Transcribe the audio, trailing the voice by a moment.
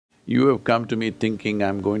You have come to me thinking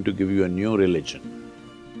I'm going to give you a new religion.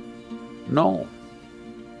 No,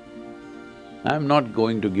 I'm not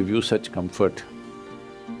going to give you such comfort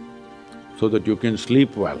so that you can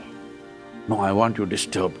sleep well. No, I want you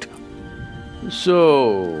disturbed.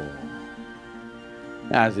 So,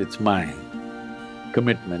 as it's my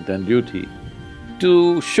commitment and duty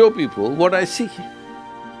to show people what I see.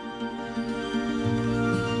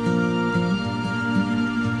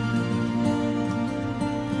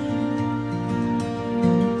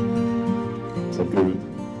 Sadhguru,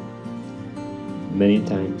 many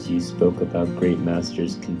times you spoke about great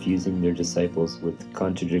masters confusing their disciples with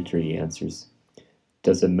contradictory answers.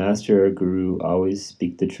 Does a master or guru always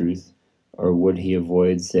speak the truth, or would he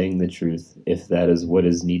avoid saying the truth if that is what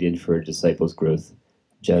is needed for a disciple's growth?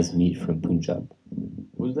 Jasmeet from Punjab.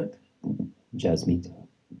 Who's that? Jasmeet.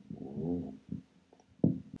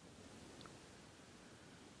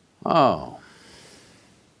 Oh.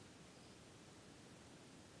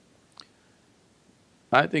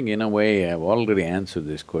 I think in a way I've already answered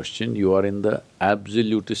this question. You are in the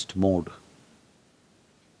absolutist mode.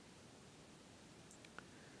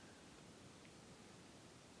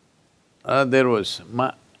 I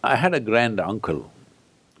had a grand uncle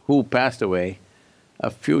who passed away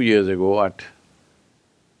a few years ago at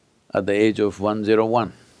the age of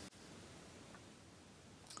 101.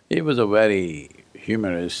 He was a very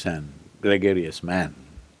humorous and gregarious man.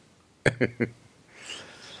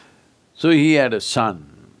 So he had a son,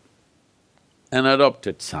 an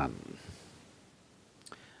adopted son.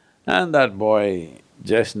 And that boy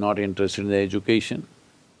just not interested in the education,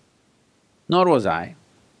 nor was I.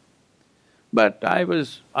 But I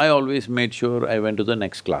always made sure I went to the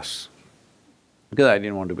next class, because I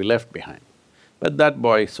didn't want to be left behind. But that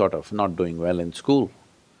boy sort of not doing well in school.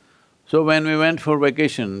 So when we went for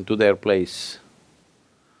vacation to their place,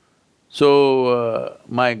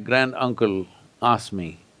 my grand uncle asked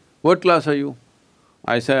me, "What class are you?"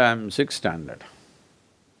 I said, "I'm sixth standard."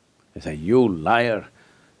 He said, "You liar!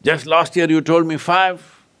 Just last year you told me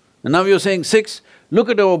 5, and now you're saying 6? Look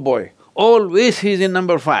at our boy, always he's in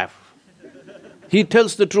number 5. He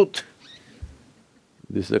tells the truth."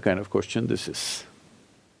 This is the kind of question this is.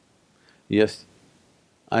 Yes,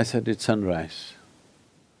 I said, "It's sunrise."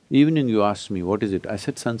 Evening you asked me, "What is it?" I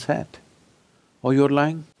said, "Sunset." "Oh, you're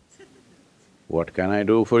lying?" "What can I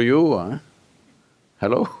do for you, huh?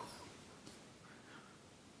 Hello?"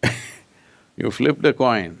 You flipped a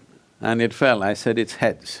coin and it fell, I said, "It's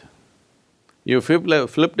heads." You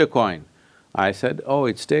flipped a coin, I said, "Oh,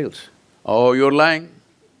 it's tails." "Oh, you're lying."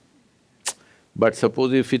 But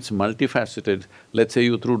suppose if it's multifaceted, let's say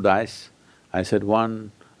you threw dice, I said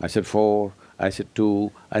 1, I said 4, I said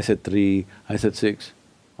 2, I said 3, I said 6,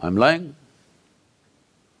 I'm lying?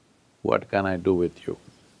 What can I do with you?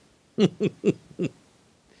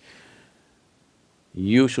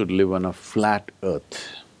 You should live on a flat earth.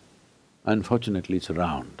 Unfortunately, it's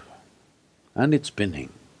round and it's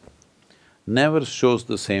spinning. Never shows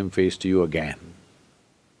the same face to you again.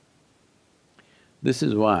 This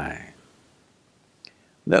is why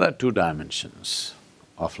there are 2 dimensions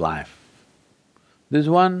of life. There's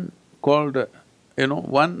one called,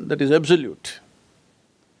 one that is absolute.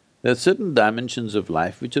 There are certain dimensions of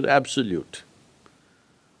life which are absolute.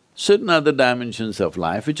 Certain other dimensions of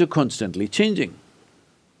life which are constantly changing.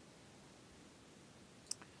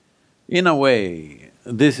 In a way,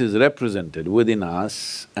 this is represented within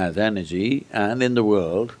us as energy and in the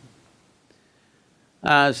world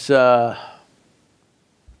as,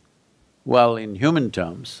 well, in human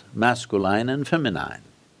terms, masculine and feminine,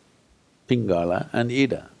 Pingala and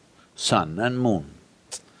Ida, sun and moon.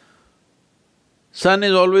 Sun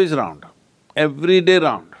is always round, every day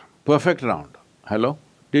round, perfect round. Hello?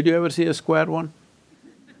 Did you ever see a square one?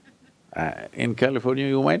 In California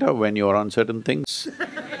you might have when you are on certain things.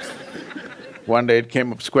 One day it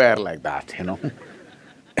came up square like that,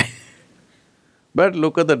 But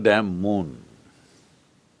look at the damn moon.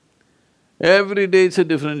 Every day it's a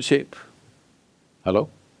different shape. Hello?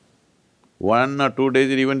 1 or 2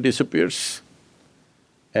 days it even disappears.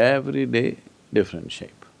 Every day, different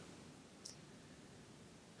shape.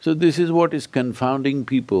 So this is what is confounding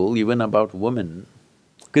people even about women,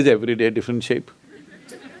 because every day different shape.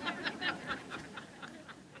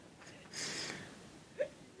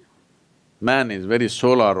 Man is very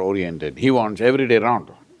solar-oriented, he wants every day round,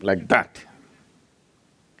 like that.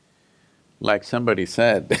 Like somebody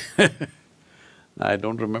said I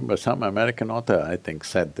don't remember, some American author, I think,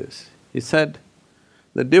 said this. He said,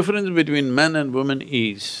 the difference between men and women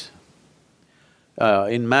is,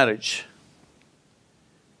 in marriage,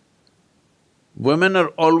 women are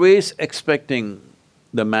always expecting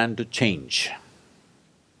the man to change.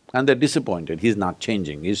 and they're disappointed, he's not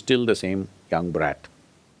changing, he's still the same young brat.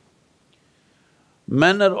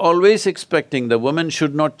 Men are always expecting the woman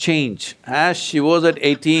should not change. As she was at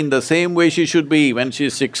 18, the same way she should be when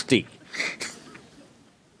she's 60.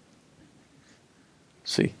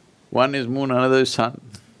 See, one is moon, another is sun.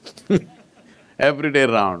 Every day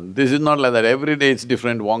round. This is not like that, every day it's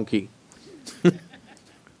different, wonky.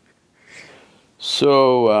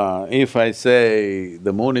 So, if I say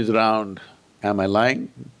the moon is round, am I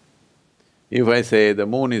lying? If I say the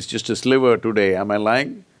moon is just a sliver today, am I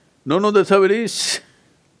lying? No, that's how it is.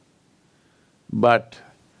 But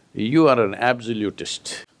you are an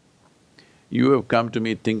absolutist. You have come to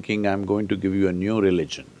me thinking I'm going to give you a new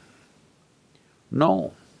religion.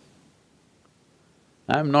 No,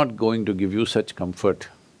 I'm not going to give you such comfort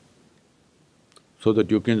so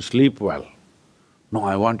that you can sleep well. No,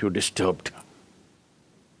 I want you disturbed.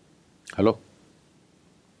 Hello?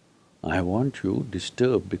 I want you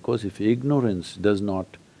disturbed because if ignorance does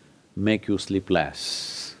not make you sleep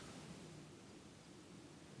less,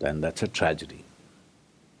 then that's a tragedy.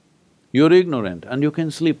 You're ignorant and you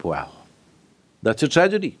can sleep well. That's a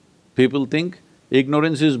tragedy. People think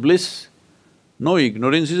ignorance is bliss. No,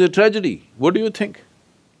 ignorance is a tragedy. What do you think?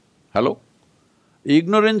 Hello?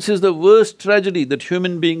 Ignorance is the worst tragedy that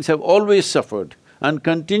human beings have always suffered and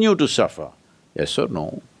continue to suffer. Yes or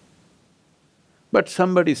no? But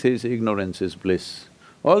somebody says ignorance is bliss.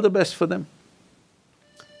 All the best for them.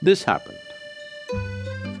 This happened.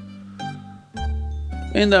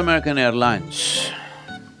 In the American Airlines,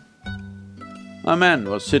 a man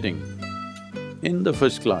was sitting in the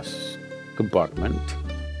first class compartment,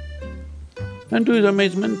 and to his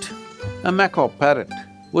amazement, a macaw parrot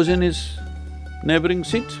was in his neighboring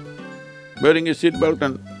seat, wearing his seatbelt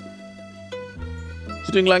and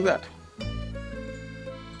sitting like that.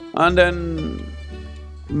 And then,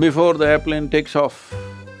 before the airplane takes off,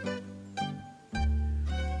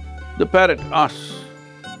 the parrot asks,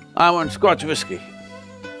 "I want Scotch whiskey."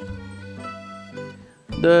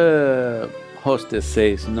 The hostess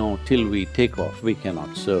says, "No, till we take off, we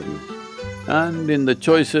cannot serve you." And in the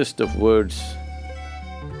choicest of words,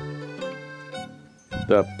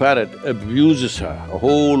 the parrot abuses her, a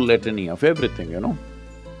whole litany of everything, you know.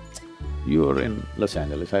 You're in Los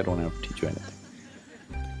Angeles, I don't have to teach you anything.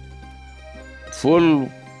 Full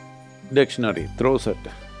dictionary throws at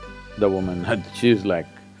the woman and she's like,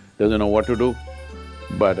 doesn't know what to do,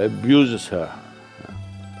 but abuses her.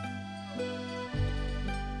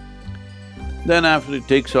 Then after it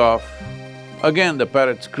takes off, again the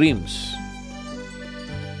parrot screams,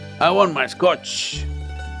 "I want my scotch."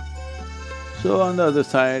 So on the other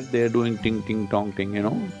side, they're doing ting-ting-tong-ting, you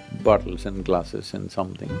know, bottles and glasses and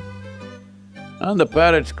something. And the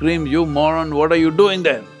parrot screams, "You moron, what are you doing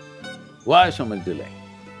there? Why so much delay?"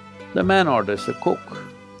 The man orders a Coke.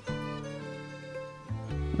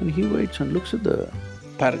 And he waits and looks at the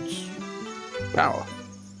parrot's power,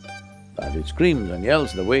 that it screams and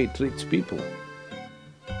yells the way it treats people,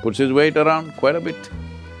 puts his weight around quite a bit.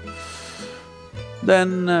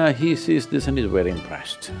 Then he sees this and is very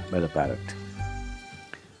impressed by the parrot.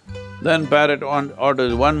 Then parrot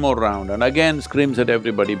orders one more round and again screams at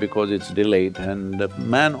everybody because it's delayed, and the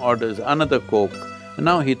man orders another Coke. And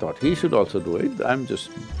now he thought he should also do it, I'm just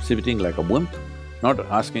sitting like a wimp, not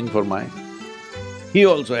asking for mine. He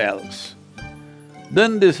also yells.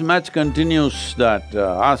 Then this match continues, that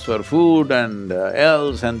asks for food and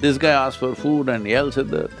yells, and this guy asks for food and yells at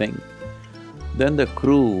the thing. Then the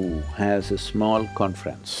crew has a small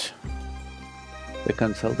conference. They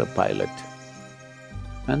consult the pilot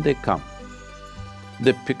and they come.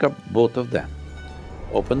 They pick up both of them,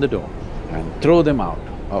 open the door and throw them out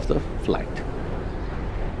of the flight.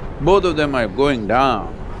 Both of them are going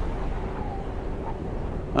down.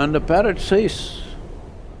 And the parrot says,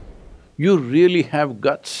 "You really have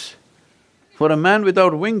guts for a man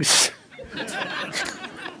without wings."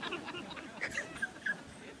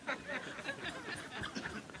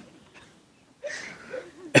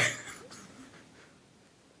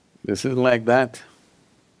 This is like that.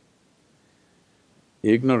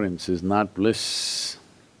 Ignorance is not bliss,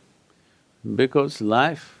 because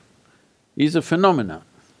life is a phenomenon,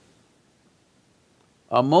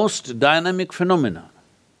 a most dynamic phenomenon,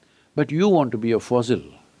 but you want to be a fossil.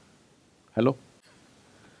 Hello?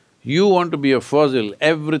 You want to be a fossil,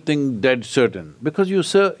 everything dead certain, because you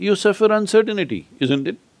suffer uncertainty, isn't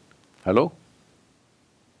it? Hello?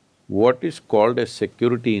 What is called as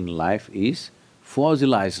security in life is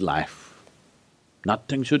fossilized life.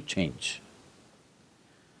 Nothing should change.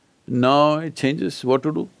 Now it changes, what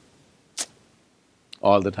to do?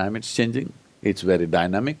 All the time it's changing, it's very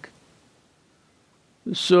dynamic.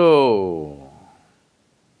 So,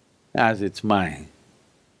 as it's my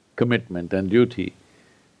commitment and duty.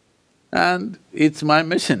 And it's my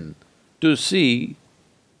mission to see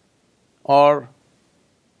or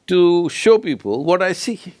to show people what I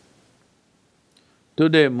see.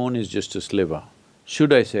 Today moon is just a sliver.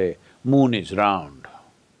 Should I say, moon is round?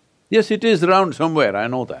 Yes, it is round somewhere, I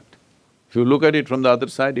know that. If you look at it from the other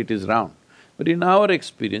side, it is round. But in our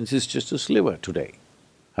experience, it's just a sliver today.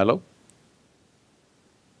 Hello?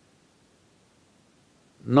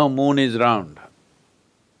 No, moon is round.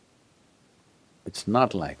 It's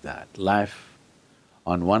not like that. Life,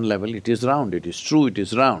 on one level, it is round, it is true, it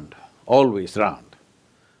is round, always round.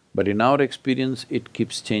 But in our experience, it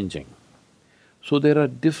keeps changing. So there are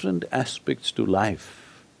different aspects to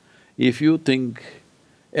life. If you think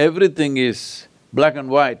everything is black and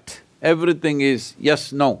white, everything is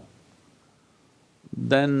yes, no,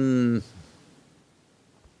 then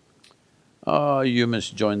you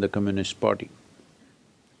must join the Communist Party.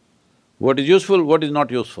 What is useful, what is not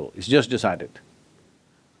useful, it's just decided.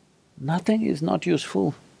 Nothing is not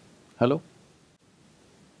useful. Hello?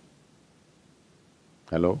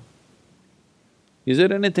 Hello? Is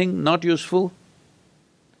there anything not useful?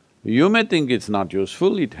 You may think it's not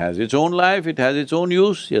useful, it has its own life, it has its own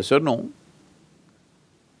use, yes or no?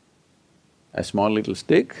 A small little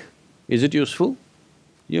stick, is it useful?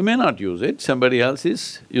 You may not use it, somebody else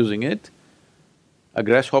is using it. A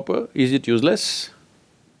grasshopper, is it useless?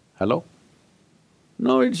 Hello?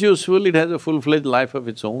 No, it's useful, it has a full-fledged life of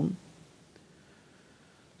its own.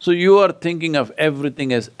 So you are thinking of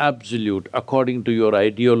everything as absolute according to your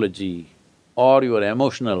ideology or your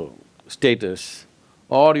emotional status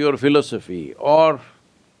or your philosophy or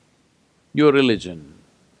your religion.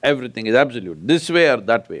 Everything is absolute, this way or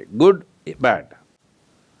that way, good, bad.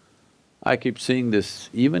 I keep seeing this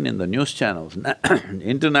even in the news channels,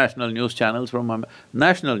 international news channels from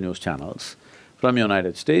national news channels from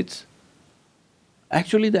United States.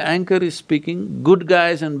 Actually, the anchor is speaking good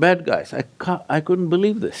guys and bad guys. I couldn't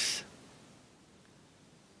believe this.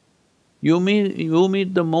 You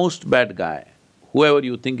meet the most bad guy, whoever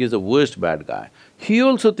you think is the worst bad guy, he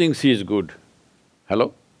also thinks he is good.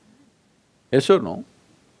 Hello? Yes or no?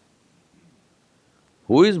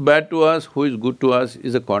 Who is bad to us, who is good to us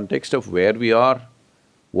is a context of where we are,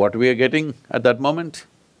 what we are getting at that moment.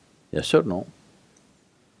 Yes or no?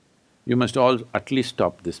 You must all at least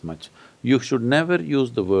stop this much. You should never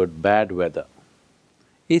use the word bad weather.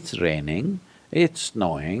 It's raining, it's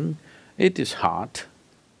snowing, it is hot,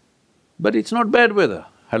 but it's not bad weather.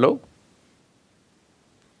 Hello?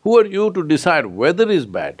 Who are you to decide weather is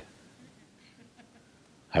bad?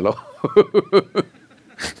 Hello?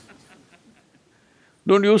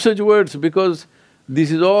 Don't use such words because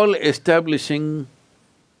this is all establishing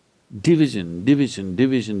division, division,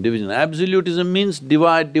 division, division. Absolutism means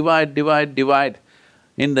divide, divide, divide, divide.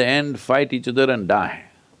 In the end, fight each other and die.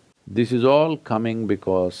 This is all coming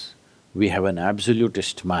because we have an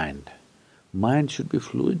absolutist mind. Mind should be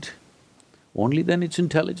fluid, only then it's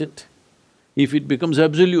intelligent. If it becomes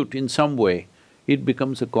absolute in some way, it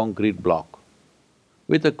becomes a concrete block.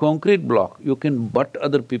 With a concrete block, you can butt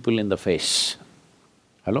other people in the face.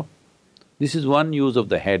 Hello? This is one use of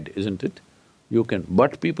the head, isn't it? You can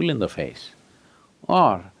butt people in the face.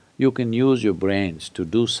 Or you can use your brains to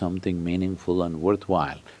do something meaningful and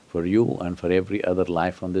worthwhile for you and for every other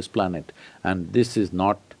life on this planet. And this is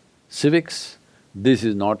not civics, this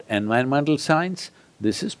is not environmental science,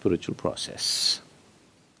 this is spiritual process.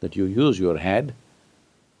 That you use your head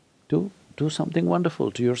to do something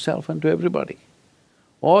wonderful to yourself and to everybody.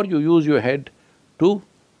 Or you use your head to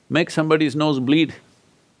make somebody's nose bleed.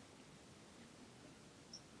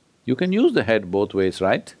 You can use the head both ways,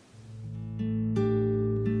 right?